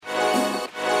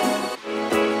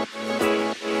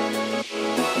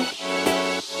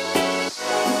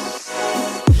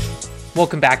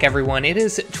Welcome back, everyone. It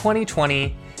is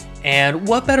 2020, and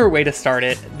what better way to start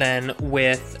it than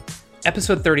with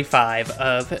episode 35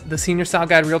 of the Senior Style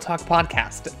Guide Real Talk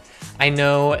podcast. I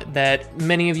know that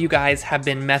many of you guys have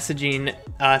been messaging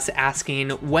us asking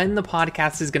when the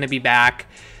podcast is going to be back,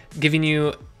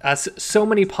 giving us so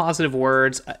many positive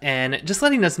words, and just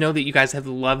letting us know that you guys have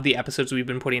loved the episodes we've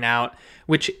been putting out,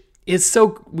 which is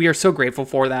we are so grateful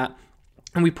for that.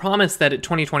 And we promise that at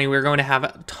 2020, we're going to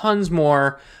have tons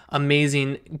more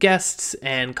amazing guests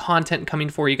and content coming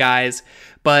for you guys.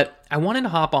 But I wanted to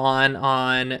hop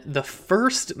on the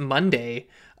first Monday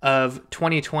of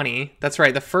 2020. That's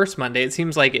right, the first Monday. It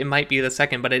seems like it might be the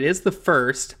second, but it is the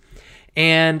first.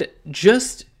 And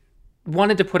just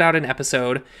wanted to put out an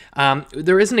episode.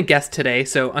 There isn't a guest today,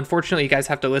 so unfortunately, you guys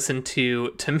have to listen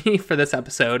to me for this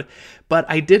episode. But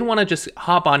I did want to just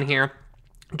hop on here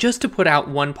just to put out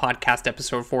one podcast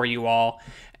episode for you all.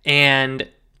 And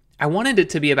I wanted it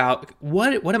to be about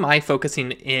what am I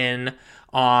focusing in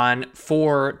on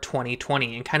for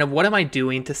 2020 and kind of what am I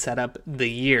doing to set up the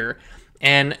year.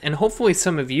 And hopefully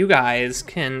some of you guys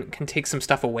can take some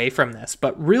stuff away from this.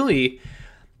 But really,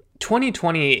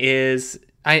 2020 is,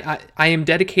 I am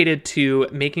dedicated to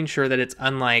making sure that it's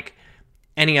unlike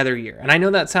any other year. And I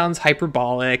know that sounds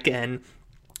hyperbolic and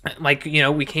like,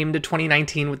 we came to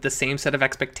 2019 with the same set of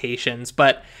expectations,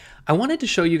 but I wanted to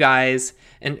show you guys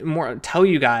and more tell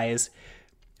you guys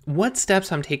what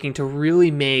steps I'm taking to really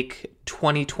make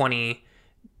 2020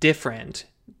 different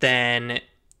than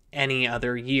any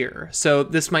other year. So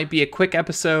this might be a quick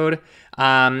episode,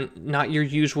 not your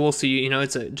usual. So,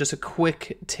 it's just a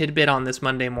quick tidbit on this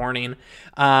Monday morning.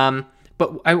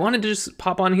 But I wanted to just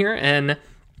pop on here and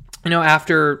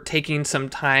after taking some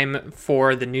time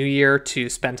for the new year to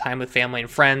spend time with family and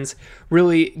friends,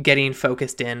 really getting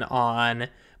focused in on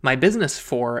my business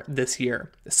for this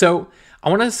year. So I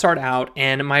want to start out,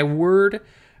 and my word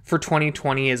for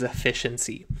 2020 is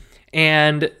efficiency.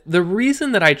 And the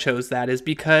reason that I chose that is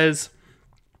because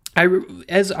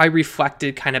as I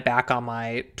reflected kind of back on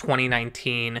my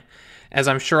 2019, as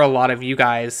I'm sure a lot of you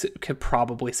guys could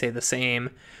probably say the same,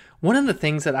 one of the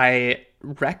things that I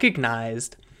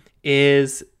recognized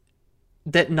is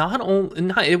that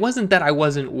it wasn't that I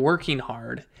wasn't working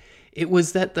hard. It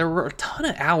was that there were a ton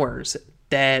of hours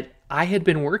that I had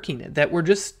been working that were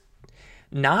just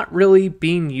not really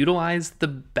being utilized the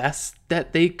best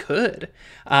that they could.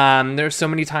 There's so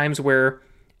many times where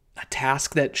a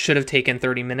task that should have taken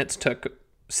 30 minutes took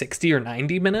 60 or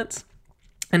 90 minutes.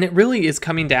 And it really is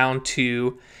coming down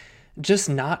to just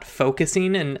not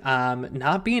focusing and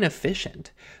not being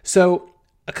efficient. So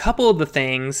a couple of the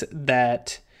things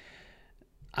that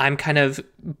I'm kind of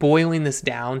boiling this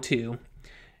down to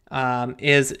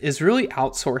is really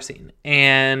outsourcing.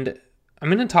 And I'm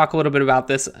going to talk a little bit about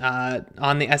this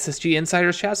on the SSG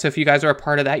Insiders Chat. So if you guys are a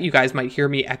part of that, you guys might hear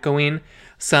me echoing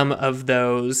some of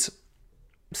those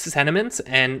sentiments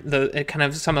and the kind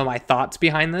of some of my thoughts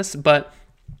behind this. But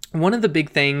one of the big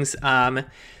things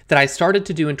that I started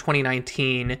to do in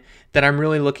 2019 that I'm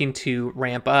really looking to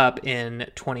ramp up in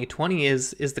 2020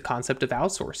 is the concept of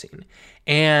outsourcing.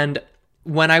 And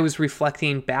when I was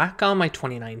reflecting back on my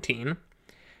 2019,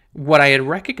 what I had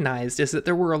recognized is that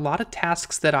there were a lot of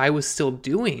tasks that I was still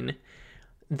doing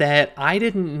that I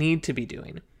didn't need to be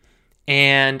doing.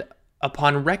 And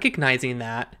upon recognizing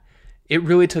that, it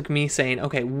really took me saying,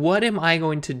 okay, what am I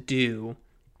going to do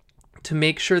to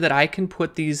make sure that I can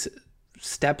put these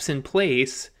steps in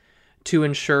place to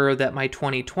ensure that my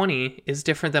 2020 is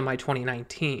different than my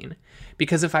 2019?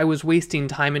 Because if I was wasting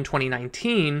time in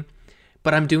 2019,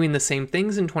 but I'm doing the same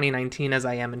things in 2019 as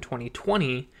I am in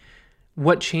 2020,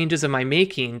 what changes am I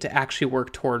making to actually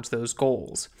work towards those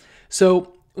goals?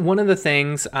 So one of the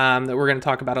things that we're going to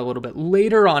talk about a little bit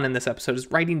later on in this episode is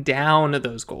writing down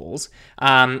those goals,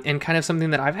 and kind of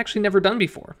something that I've actually never done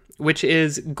before, which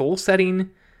is goal setting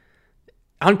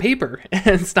on paper.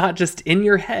 It's not just in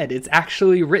your head. It's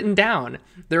actually written down.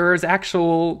 There is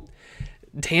actual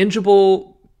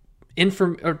tangible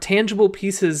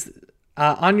pieces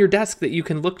on your desk that you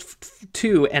can look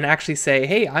to and actually say,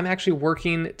 hey, I'm actually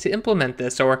working to implement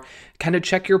this, or kind of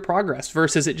check your progress,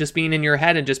 versus it just being in your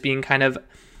head and just being kind of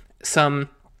some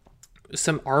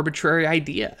arbitrary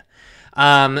idea.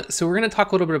 So we're going to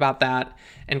talk a little bit about that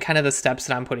and kind of the steps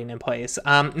that I'm putting in place.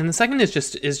 And the second is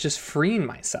just freeing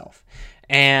myself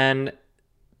and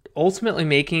ultimately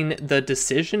making the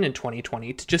decision in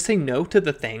 2020 to just say no to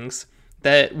the things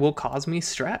that will cause me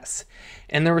stress.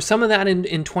 And there was some of that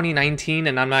in 2019,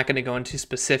 and I'm not going to go into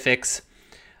specifics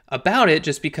about it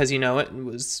just because, it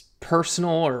was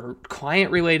personal or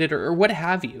client related or what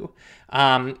have you.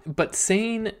 But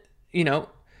saying,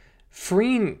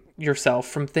 freeing yourself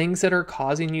from things that are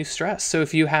causing you stress. So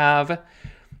if you have,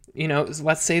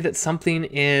 let's say that something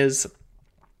is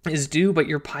due, but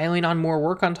you're piling on more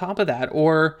work on top of that,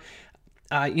 or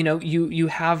you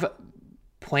have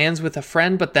plans with a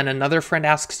friend, but then another friend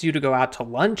asks you to go out to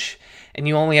lunch and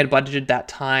you only had budgeted that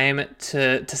time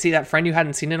to see that friend you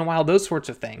hadn't seen in a while, those sorts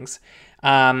of things,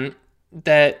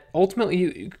 that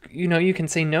ultimately you can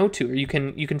say no to, or you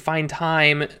can find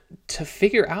time to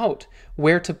figure out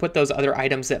where to put those other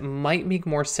items that might make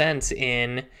more sense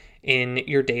in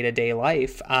your day-to-day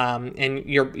life, and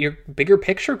your bigger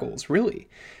picture goals, really.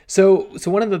 So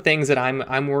one of the things that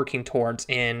I'm working towards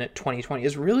in 2020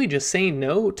 is really just saying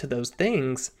no to those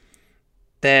things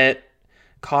that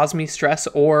cause me stress,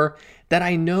 or that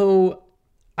I know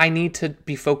I need to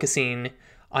be focusing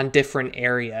on different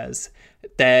areas,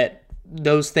 that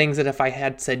those things that if I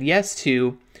had said yes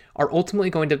to are ultimately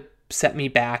going to set me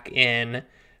back in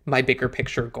my bigger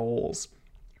picture goals.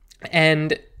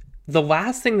 And the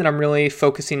last thing that I'm really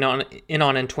focusing on in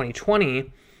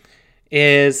 2020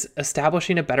 is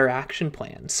establishing a better action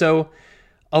plan. So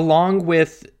along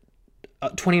with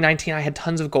 2019, I had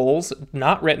tons of goals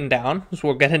not written down. So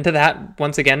we'll get into that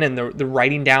once again in the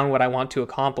writing down what I want to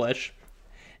accomplish.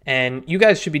 And you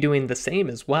guys should be doing the same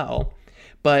as well.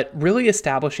 But really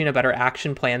establishing a better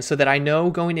action plan so that I know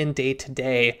going in day to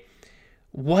day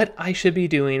what I should be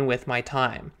doing with my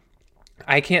time.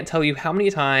 I can't tell you how many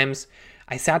times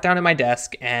I sat down at my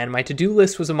desk and my to-do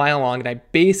list was a mile long, and I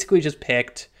basically just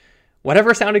picked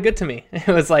whatever sounded good to me. It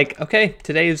was like, okay,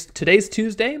 today's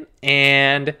Tuesday,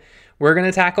 and we're going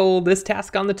to tackle this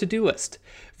task on the to-do list,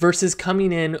 versus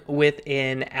coming in with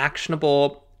an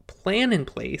actionable plan in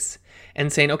place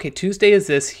and saying, okay, Tuesday is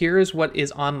this, here is what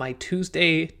is on my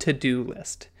Tuesday to-do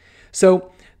list.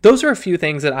 So those are a few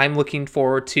things that I'm looking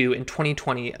forward to in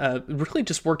 2020, really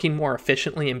just working more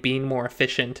efficiently and being more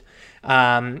efficient,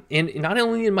 in not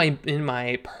only in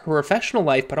my professional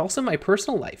life, but also my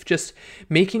personal life. Just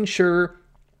making sure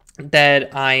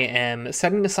that I am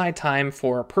setting aside time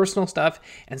for personal stuff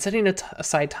and setting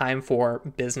aside time for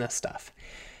business stuff.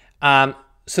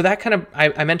 So that kind of,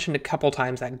 I mentioned a couple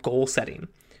times that goal setting.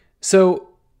 So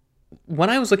when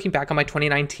I was looking back on my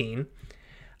 2019,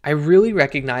 I really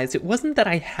recognized it wasn't that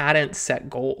I hadn't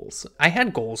set goals. I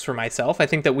had goals for myself. I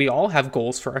think that we all have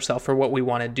goals for ourselves for what we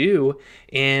want to do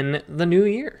in the new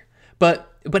year. But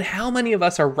how many of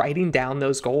us are writing down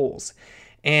those goals?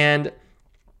 And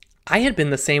I had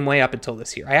been the same way up until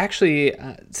this year. I actually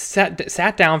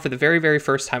sat down for the very, very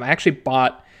first time. I actually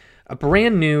bought a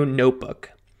brand new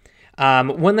notebook,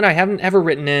 one that I haven't ever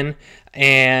written in.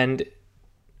 And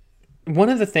one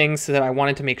of the things that I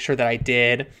wanted to make sure that I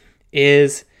did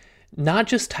is not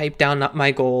just type down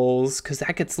my goals, because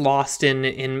that gets lost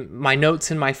in my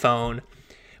notes in my phone,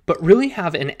 but really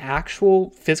have an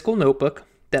actual physical notebook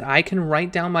that I can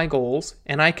write down my goals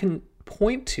and I can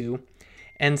point to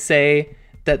and say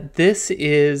that this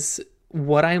is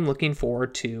what I'm looking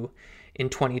forward to in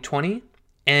 2020,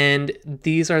 and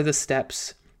these are the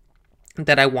steps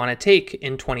that I want to take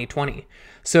in 2020.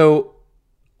 So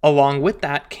along with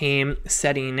that came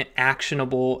setting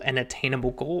actionable and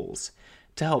attainable goals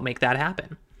to help make that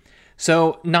happen.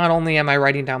 So not only am I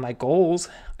writing down my goals,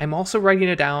 I'm also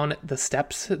writing down the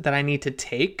steps that I need to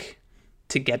take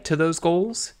to get to those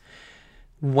goals,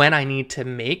 when I need to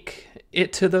make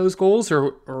it to those goals,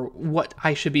 or what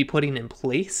I should be putting in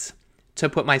place to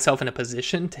put myself in a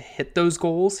position to hit those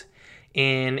goals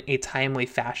in a timely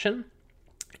fashion,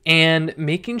 and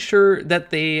making sure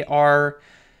that they are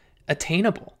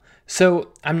attainable. So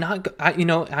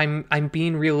I'm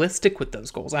being realistic with those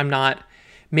goals. I'm not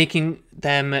making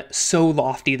them so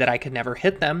lofty that I could never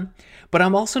hit them, but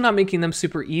I'm also not making them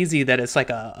super easy that it's like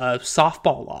a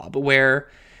softball lob where,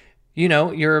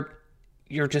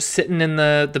 you're just sitting in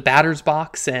the batter's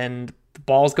box and the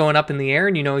ball's going up in the air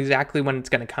and you know exactly when it's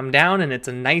going to come down and it's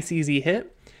a nice easy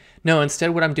hit. No,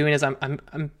 instead what I'm doing is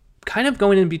I'm kind of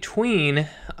going in between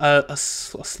a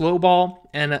slow ball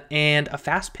and a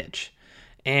fast pitch.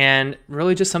 And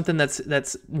really just something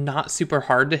that's not super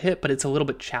hard to hit, but it's a little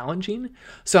bit challenging.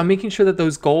 So I'm making sure that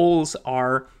those goals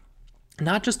are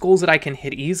not just goals that I can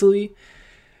hit easily,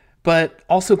 but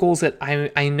also goals that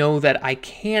I know that I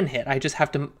can hit.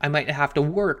 I might have to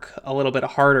work a little bit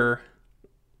harder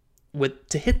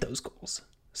to hit those goals.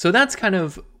 So that's kind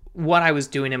of what I was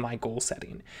doing in my goal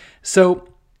setting. So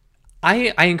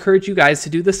I encourage you guys to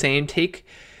do the same. Take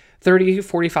 30,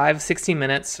 45, 60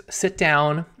 minutes, sit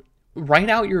down, write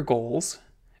out your goals,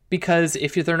 because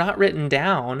if they're not written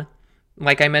down,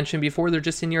 like I mentioned before, they're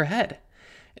just in your head.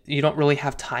 You don't really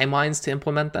have timelines to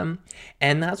implement them.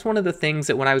 And that's one of the things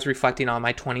that when I was reflecting on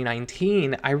my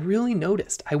 2019, I really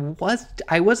noticed. I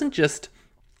wasn't just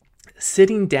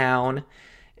sitting down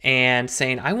and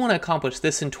saying, I want to accomplish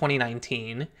this in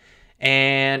 2019.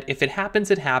 And if it happens,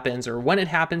 it happens, or when it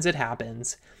happens, it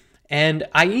happens. And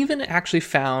I even actually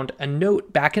found a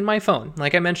note back in my phone.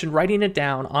 Like I mentioned, writing it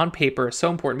down on paper is so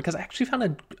important because I actually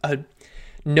found a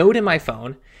note in my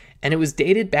phone, and it was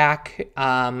dated back,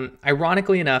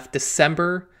 ironically enough, I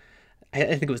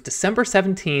think it was December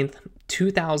 17th,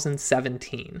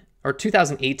 2017, or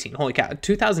 2018. Holy cow,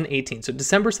 2018. So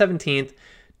December 17th,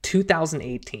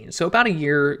 2018. So about a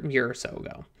year or so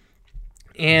ago.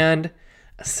 And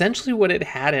essentially what it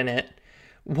had in it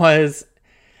was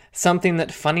something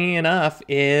that, funny enough,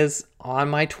 is on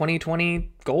my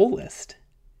 2020 goal list.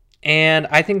 And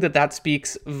I think that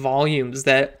speaks volumes,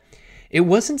 that it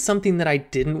wasn't something that I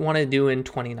didn't want to do in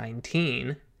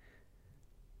 2019,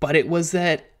 but it was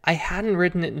that I hadn't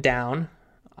written it down.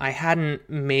 I hadn't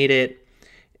made it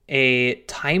a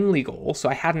timely goal. So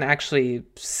I hadn't actually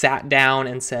sat down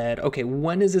and said, okay,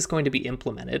 when is this going to be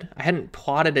implemented? I hadn't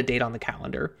plotted a date on the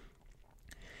calendar.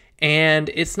 And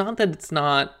it's not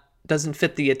that doesn't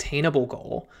fit the attainable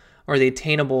goal, or the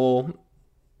attainable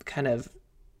kind of,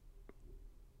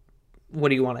 what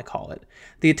do you want to call it?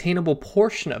 The attainable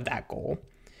portion of that goal.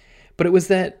 But it was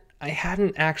that I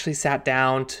hadn't actually sat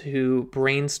down to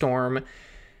brainstorm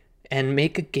and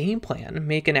make a game plan,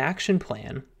 make an action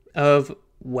plan of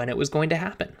when it was going to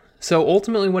happen. So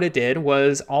ultimately what it did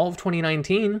was, all of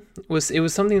 2019 it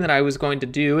was something that I was going to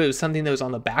do. It was something that was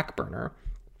on the back burner,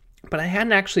 but I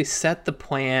hadn't actually set the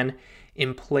plan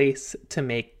in place to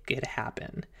make it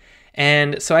happen.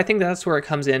 And so I think that's where it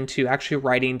comes into actually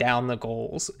writing down the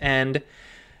goals. And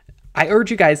I urge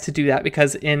you guys to do that,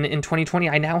 because in 2020,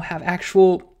 I now have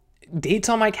actual dates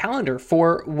on my calendar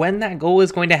for when that goal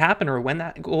is going to happen, or when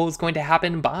that goal is going to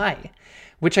happen by,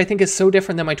 which I think is so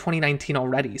different than my 2019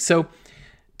 already. So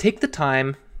take the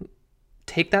time,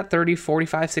 take that 30,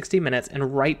 45, 60 minutes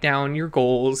and write down your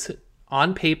goals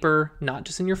on paper, not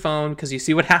just in your phone, because you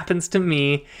see what happens to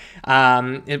me.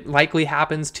 It likely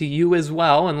happens to you as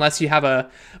well, unless you have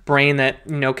a brain that,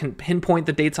 can pinpoint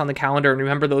the dates on the calendar and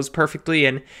remember those perfectly,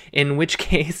 and in which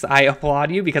case I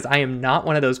applaud you, because I am not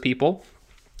one of those people.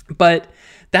 But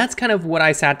that's kind of what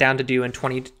I sat down to do in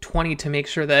 2020 to make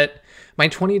sure that my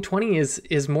 2020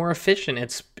 is more efficient.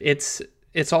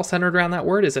 It's all centered around that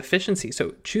word, is efficiency.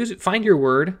 So find your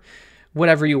word,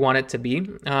 whatever you want it to be.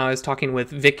 I was talking with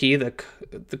Vicky, the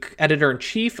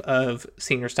editor-in-chief of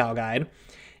Senior Style Guide,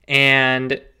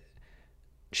 and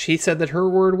she said that her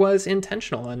word was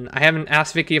intentional. And I haven't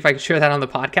asked Vicky if I could share that on the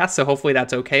podcast, so hopefully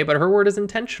that's okay, but her word is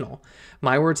intentional.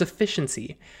 My word's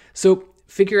efficiency. So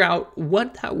figure out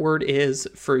what that word is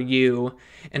for you,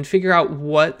 and figure out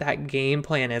what that game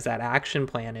plan is, that action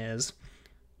plan is,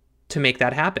 to make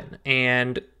that happen.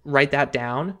 And write that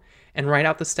down, and write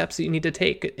out the steps that you need to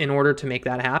take in order to make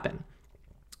that happen.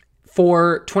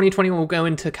 For 2020, we'll go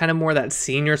into kind of more that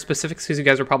senior specifics, because you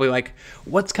guys are probably like,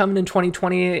 what's coming in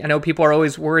 2020? I know people are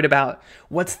always worried about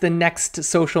what's the next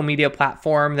social media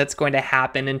platform that's going to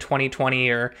happen in 2020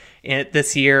 or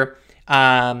this year.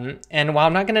 And while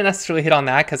I'm not going to necessarily hit on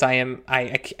that, because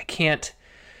I can't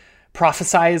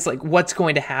prophesize like what's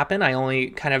going to happen. I only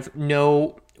kind of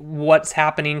know what's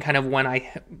happening kind of when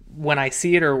I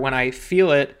see it or when I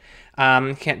feel it.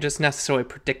 Can't just necessarily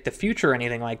predict the future or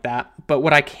anything like that. But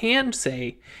what I can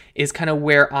say is kind of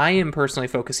where I am personally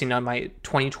focusing on my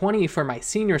 2020 for my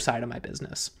senior side of my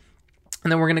business.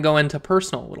 And then we're going to go into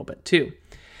personal a little bit too.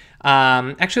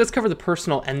 Actually, let's cover the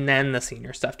personal and then the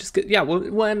senior stuff.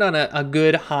 We'll end on a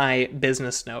good high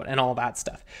business note and all that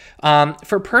stuff.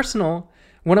 For personal,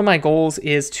 one of my goals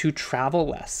is to travel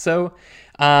less. So,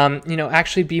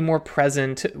 actually be more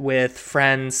present with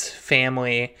friends,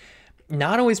 family,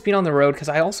 not always being on the road, because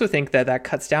I also think that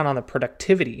cuts down on the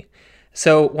productivity.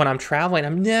 So when I'm traveling,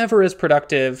 I'm never as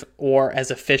productive or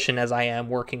as efficient as I am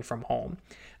working from home,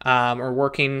 or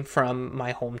working from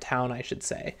my hometown, I should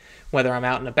say, whether I'm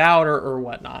out and about or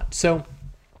whatnot. So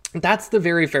that's the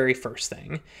very, very first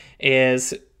thing,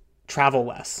 is travel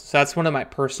less. So that's one of my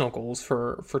personal goals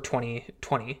for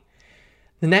 2020.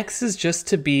 The next is just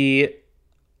to be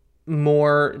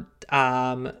more,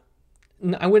 I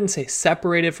wouldn't say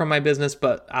separated from my business,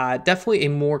 but definitely a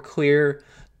more clear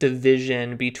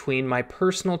division between my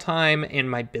personal time and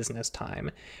my business time.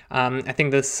 I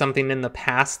think this is something in the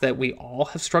past that we all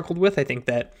have struggled with. I think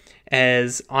that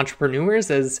as entrepreneurs,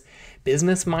 as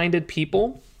business-minded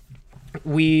people,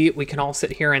 we can all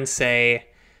sit here and say,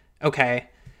 okay,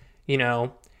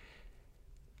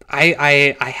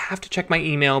 I have to check my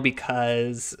email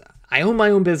because I own my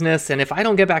own business, and if I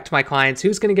don't get back to my clients,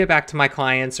 who's going to get back to my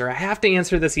clients? Or I have to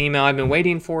answer this email. I've been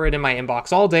waiting for it in my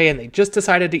inbox all day, and they just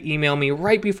decided to email me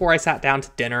right before I sat down to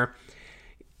dinner.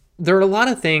 There are a lot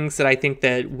of things that I think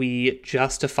that we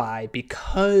justify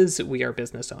because we are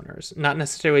business owners, not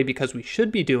necessarily because we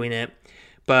should be doing it,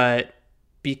 but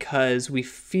because we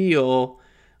feel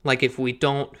like if we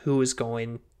don't, who is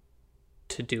going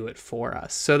to do it for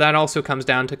us? So that also comes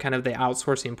down to kind of the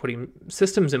outsourcing, putting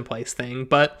systems in place thing.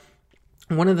 But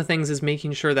one of the things is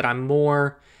making sure that I'm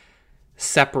more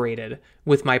separated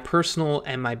with my personal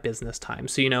and my business time.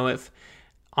 So, if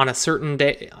on a certain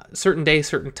day,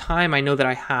 certain time, I know that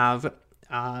I have,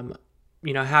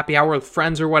 happy hour with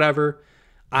friends or whatever,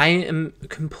 I am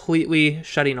completely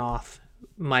shutting off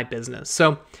my business.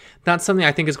 So that's something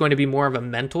I think is going to be more of a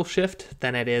mental shift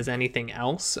than it is anything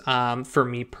else for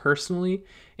me personally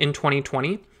in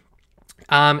 2020.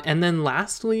 And then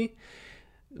lastly,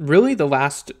 really the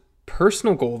last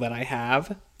personal goal that I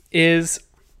have is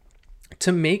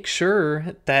to make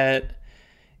sure that,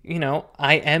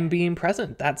 I am being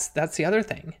present. That's the other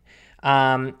thing,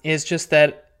 is just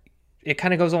that it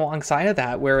kind of goes alongside of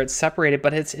that where it's separated,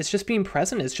 but it's just being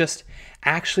present. It's just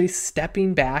actually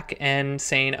stepping back and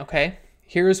saying, okay,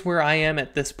 here's where I am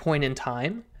at this point in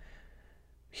time.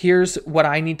 Here's what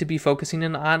I need to be focusing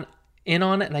in on,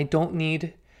 and I don't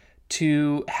need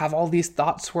to have all these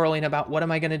thoughts swirling about what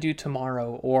am I going to do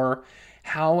tomorrow or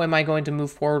how am I going to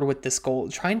move forward with this goal,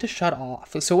 trying to shut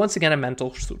off. So once again, a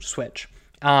mental switch.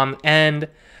 And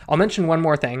I'll mention one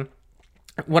more thing.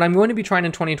 What I'm going to be trying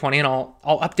in 2020, and I'll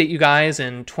update you guys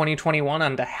in 2021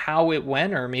 on to how it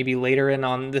went, or maybe later in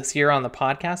on this year on the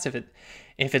podcast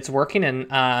if it's working,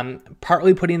 and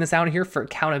partly putting this out here for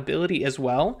accountability as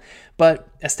well, but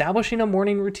establishing a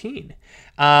morning routine.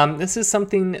 This is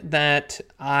something that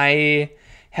I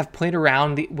have played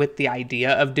around with the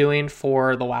idea of doing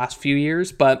for the last few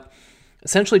years, but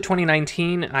essentially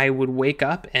 2019, I would wake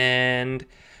up and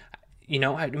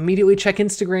I'd immediately check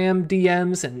Instagram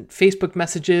DMs and Facebook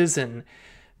messages and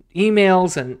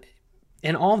emails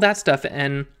and all that stuff.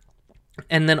 And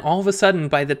then all of a sudden,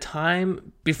 by the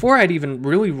time, before I'd even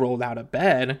really rolled out of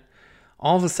bed,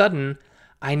 all of a sudden,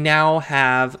 I now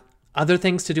have other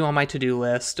things to do on my to-do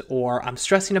list, or I'm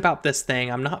stressing about this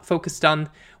thing. I'm not focused on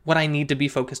what I need to be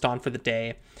focused on for the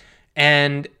day.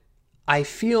 And I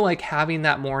feel like having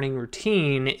that morning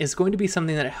routine is going to be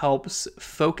something that helps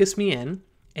focus me in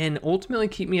and ultimately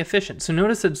keep me efficient. So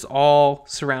notice it's all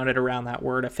surrounded around that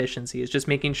word efficiency. It's just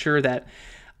making sure that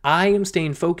I am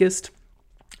staying focused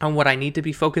on what I need to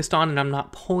be focused on, and I'm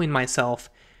not pulling myself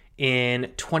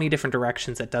in 20 different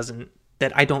directions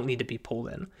that I don't need to be pulled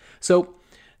in. So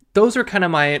those are kind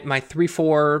of my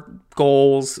 3-4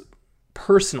 goals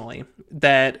personally,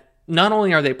 that not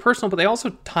only are they personal, but they also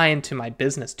tie into my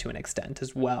business to an extent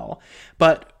as well.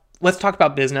 But let's talk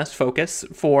about business focus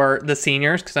for the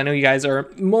seniors, because I know you guys are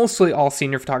mostly all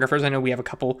senior photographers. I know we have a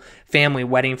couple family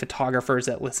wedding photographers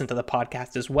that listen to the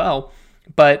podcast as well.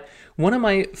 But one of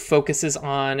my focuses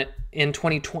in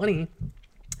 2020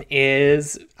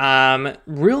 is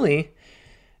really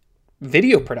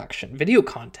video production, video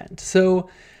content. So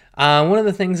one of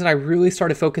the things that I really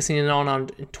started focusing in on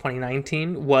in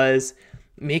 2019 was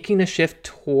making a shift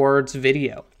towards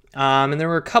video. And there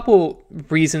were a couple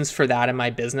reasons for that in my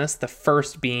business. The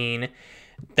first being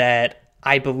that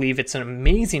I believe it's an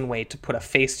amazing way to put a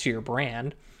face to your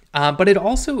brand, but it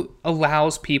also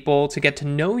allows people to get to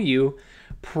know you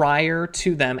prior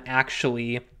to them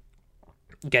actually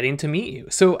getting to meet you.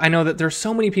 So I know that there's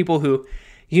so many people who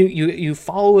you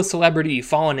follow a celebrity, you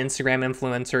follow an Instagram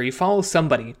influencer, you follow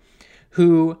somebody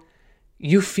who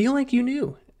you feel like you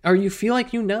knew, or you feel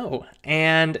like you know,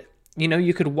 and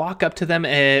you could walk up to them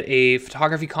at a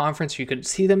photography conference, or you could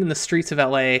see them in the streets of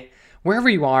LA, wherever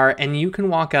you are, and you can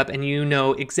walk up and you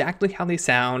know exactly how they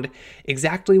sound,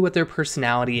 exactly what their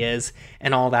personality is,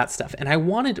 and all that stuff. And I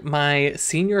wanted my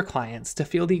senior clients to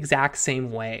feel the exact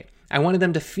same way. I wanted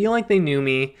them to feel like they knew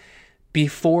me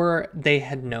before they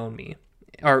had known me,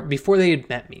 or before they had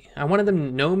met me. I wanted them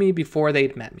to know me before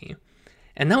they'd met me.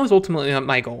 And that was ultimately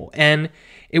my goal. And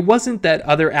it wasn't that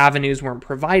other avenues weren't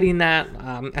providing that.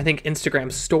 I think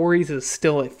Instagram stories is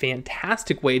still a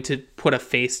fantastic way to put a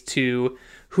face to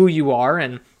who you are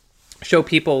and show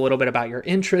people a little bit about your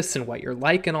interests and what you're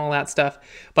like and all that stuff.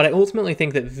 But I ultimately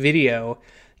think that video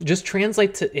just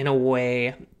translates it in a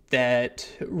way that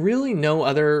really no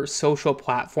other social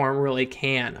platform really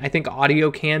can. I think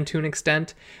audio can to an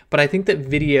extent, but I think that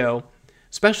video,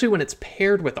 especially when it's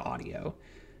paired with audio,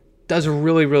 does a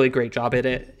really, really great job at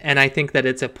it. And I think that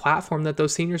it's a platform that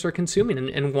those seniors are consuming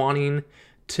and wanting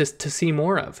to see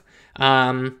more of.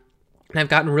 And I've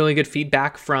gotten really good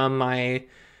feedback from my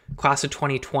class of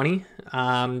 2020,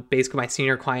 basically my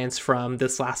senior clients from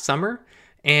this last summer.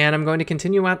 And I'm going to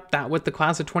continue at that with the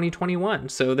class of 2021,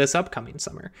 so this upcoming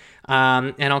summer.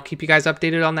 And I'll keep you guys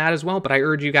updated on that as well. But I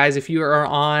urge you guys, if you are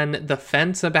on the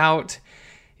fence about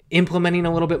implementing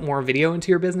a little bit more video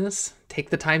into your business, take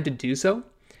the time to do so.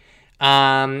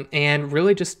 And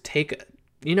really just take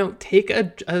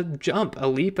a jump, a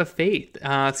leap of faith.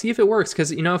 See if it works.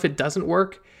 Because, if it doesn't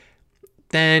work,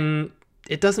 then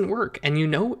it doesn't work. And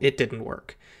it didn't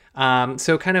work.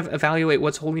 So kind of evaluate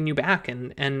what's holding you back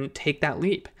and take that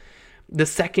leap. The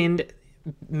second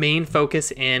main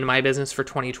focus in my business for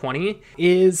 2020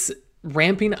 is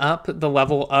ramping up the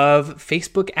level of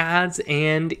Facebook ads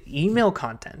and email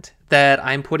content that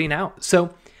I'm putting out.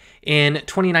 So in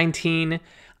 2019,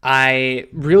 I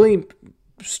really,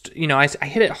 I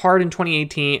hit it hard in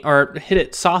 2018, or hit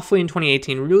it softly in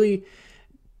 2018, really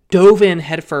dove in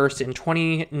headfirst in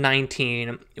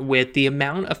 2019 with the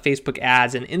amount of Facebook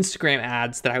ads and Instagram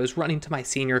ads that I was running to my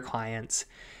senior clients,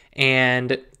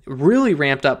 and really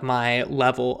ramped up my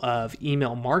level of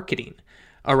email marketing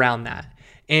around that.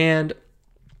 And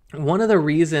one of the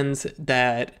reasons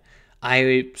that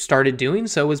I started doing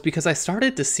so was because I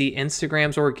started to see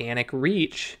Instagram's organic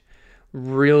reach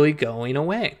really going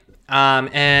away.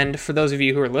 And for those of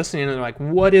you who are listening and are like,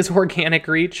 what is organic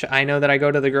reach? I know that I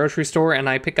go to the grocery store and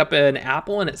I pick up an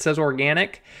apple and it says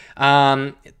organic.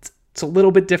 It's a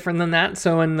little bit different than that.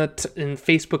 So in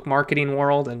Facebook marketing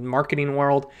world and marketing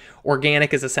world,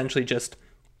 organic is essentially just,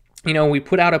 we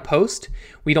put out a post,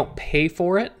 we don't pay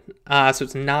for it. So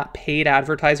it's not paid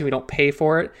advertising. We don't pay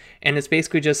for it. And it's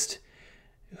basically just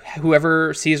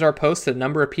whoever sees our post, the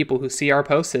number of people who see our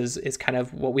posts is kind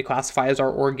of what we classify as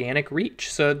our organic reach.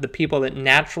 So the people that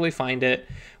naturally find it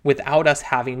without us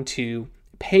having to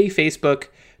pay Facebook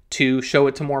to show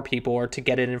it to more people or to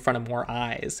get it in front of more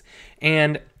eyes.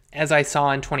 And as I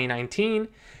saw in 2019,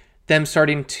 them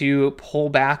starting to pull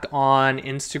back on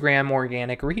Instagram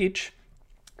organic reach,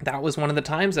 that was one of the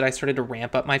times that I started to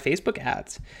ramp up my Facebook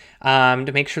ads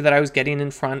to make sure that I was getting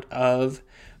in front of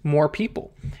more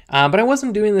people. But I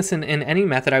wasn't doing this in any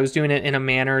method. I was doing it in a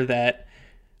manner that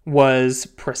was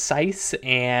precise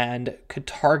and could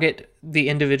target the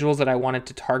individuals that I wanted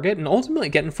to target and ultimately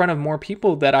get in front of more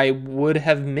people that I would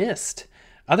have missed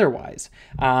otherwise.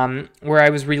 Where I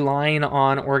was relying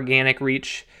on organic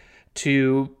reach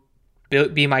to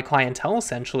be my clientele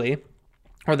essentially,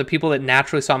 or the people that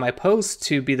naturally saw my posts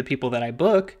to be the people that I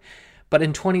book. But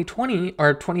in 2020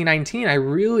 or 2019, I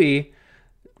really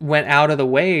went out of the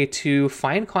way to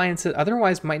find clients that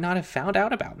otherwise might not have found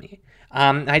out about me.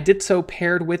 I did so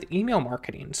paired with email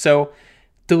marketing. So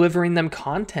delivering them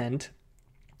content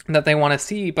that they want to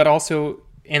see, but also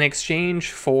in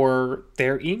exchange for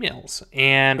their emails.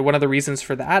 And one of the reasons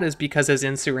for that is because as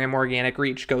Instagram organic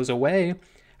reach goes away,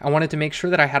 I wanted to make sure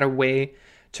that I had a way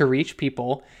to reach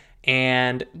people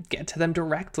and get to them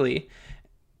directly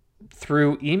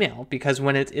through email, because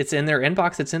when it's in their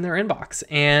inbox, it's in their inbox.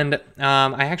 And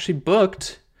I actually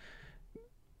booked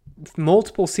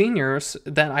multiple seniors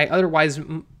that I otherwise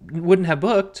wouldn't have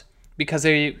booked because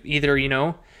they either,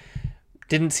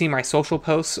 didn't see my social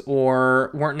posts or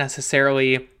weren't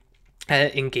necessarily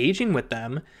engaging with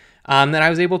them, that I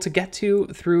was able to get to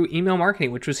through email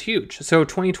marketing, which was huge. So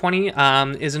 2020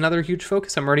 is another huge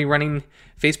focus. I'm already running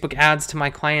Facebook ads to my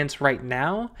clients right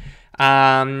now.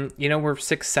 We're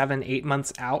 6, 7, 8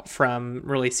 months out from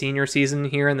really senior season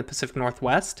here in the Pacific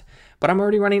Northwest, but I'm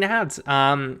already running ads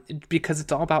because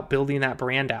it's all about building that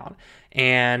brand out,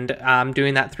 and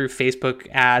doing that through Facebook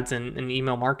ads and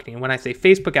email marketing. When I say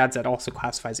Facebook ads, that also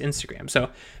classifies Instagram. So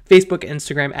Facebook,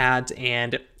 Instagram ads,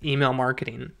 and email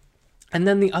marketing. And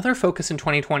then the other focus in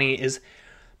 2020 is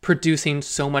producing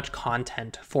so much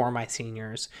content for my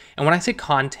seniors. And when I say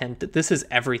content, this is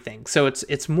everything. So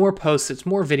it's more posts, it's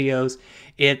more videos,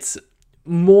 it's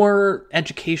more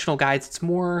educational guides, it's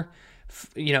more,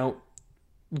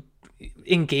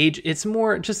 engage, it's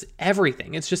more just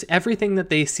everything. It's just everything that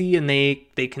they see and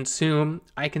they consume,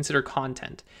 I consider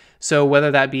content. So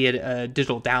whether that be a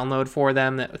digital download for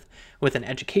them with an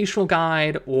educational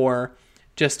guide, or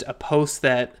just a post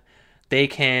that they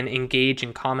can engage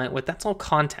and comment with, that's all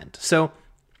content. So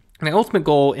my ultimate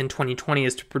goal in 2020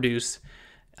 is to produce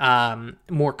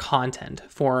more content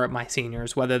for my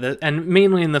seniors, and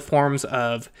mainly in the forms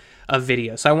of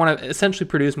video. So I want to essentially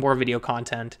produce more video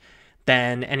content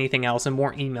than anything else, and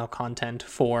more email content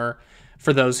for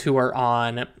those who are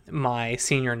on my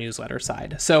senior newsletter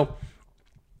side. So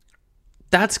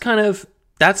that's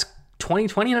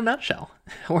 2020 in a nutshell.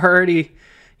 We're already,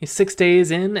 6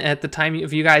 days in at the time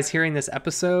of you guys hearing this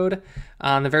episode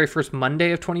on the very first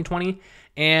Monday of 2020.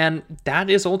 And that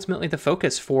is ultimately the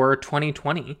focus for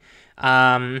 2020.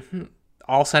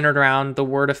 All centered around the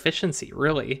word efficiency,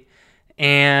 really.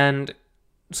 And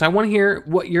so I want to hear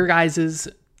what your guys'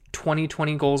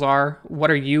 2020 goals are.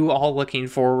 What are you all looking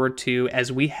forward to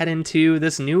as we head into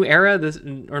this new era,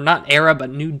 or not era, but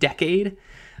new decade?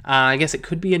 I guess it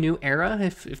could be a new era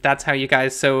if that's how you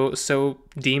guys so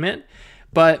deem it.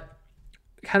 But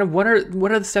kind of what are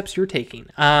the steps you're taking?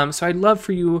 So I'd love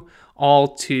for you all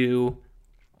to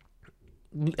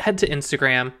head to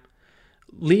Instagram,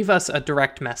 leave us a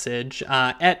direct message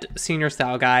at Senior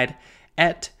Style Guide,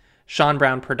 at Sean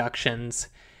Brown Productions,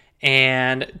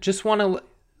 and just want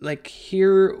to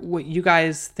hear what you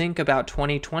guys think about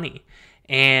 2020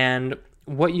 and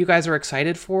what you guys are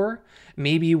excited for.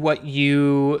 Maybe what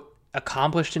you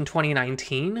accomplished in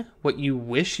 2019, what you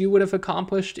wish you would have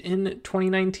accomplished in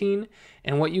 2019,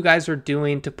 and what you guys are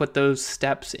doing to put those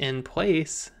steps in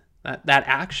place, that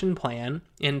action plan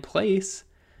in place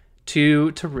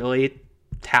to really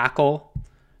tackle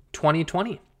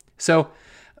 2020. So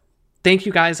thank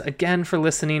you guys again for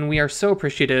listening. We are so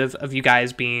appreciative of you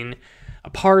guys being a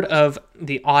part of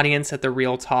the audience at the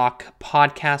Real Talk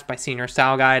podcast by Senior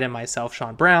Style Guide and myself,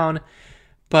 Sean Brown.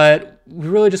 But we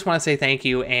really just want to say thank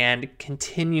you and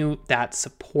continue that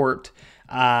support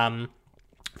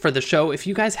for the show. If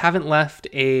you guys haven't left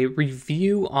a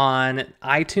review on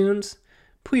iTunes,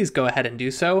 please go ahead and do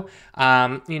so.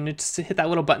 Just hit that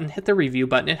little button, hit the review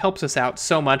button. It helps us out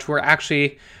so much. We're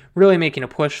actually really making a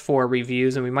push for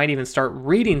reviews, and we might even start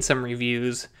reading some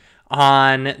reviews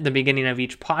on the beginning of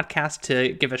each podcast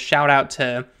to give a shout out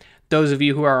to those of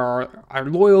you who are our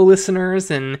loyal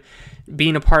listeners and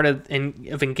being a part of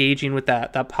engaging with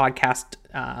that podcast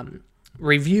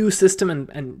review system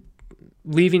and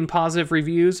leaving positive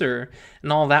reviews and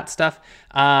all that stuff.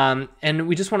 And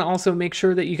we just want to also make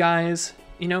sure that you guys,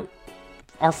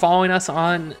 are following us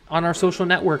on our social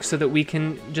networks so that we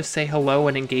can just say hello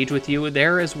and engage with you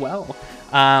there as well.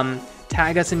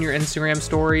 Tag us in your Instagram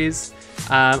stories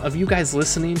of you guys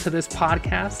listening to this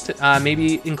podcast.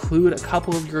 Maybe include a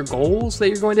couple of your goals that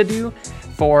you're going to do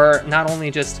for not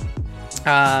only just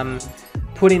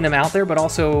putting them out there, but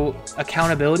also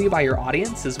accountability by your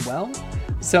audience as well.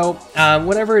 So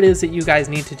whatever it is that you guys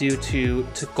need to do to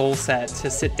goal set, to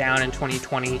sit down in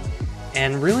 2020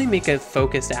 and really make a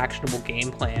focused, actionable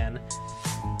game plan,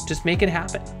 just make it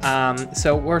happen.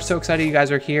 So we're so excited you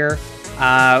guys are here.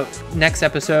 Next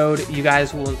episode, you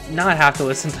guys will not have to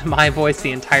listen to my voice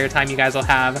the entire time. You guys will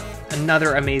have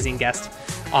another amazing guest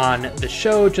on the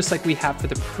show, just like we have for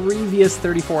the previous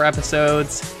 34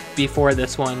 episodes before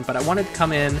this one. But I wanted to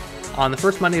come in on the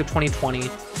first Monday of 2020,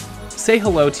 say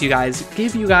hello to you guys,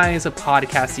 give you guys a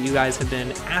podcast that you guys have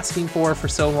been asking for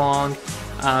so long.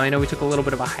 I know we took a little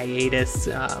bit of a hiatus,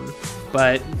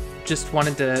 but just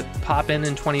wanted to pop in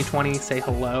 2020, say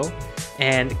hello,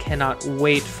 and cannot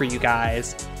wait for you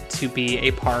guys to be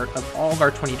a part of all of our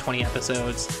 2020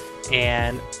 episodes.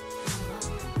 And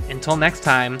until next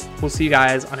time, we'll see you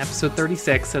guys on episode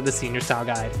 36 of the Senior Style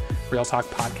Guide Real Talk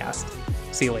podcast.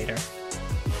 See you later.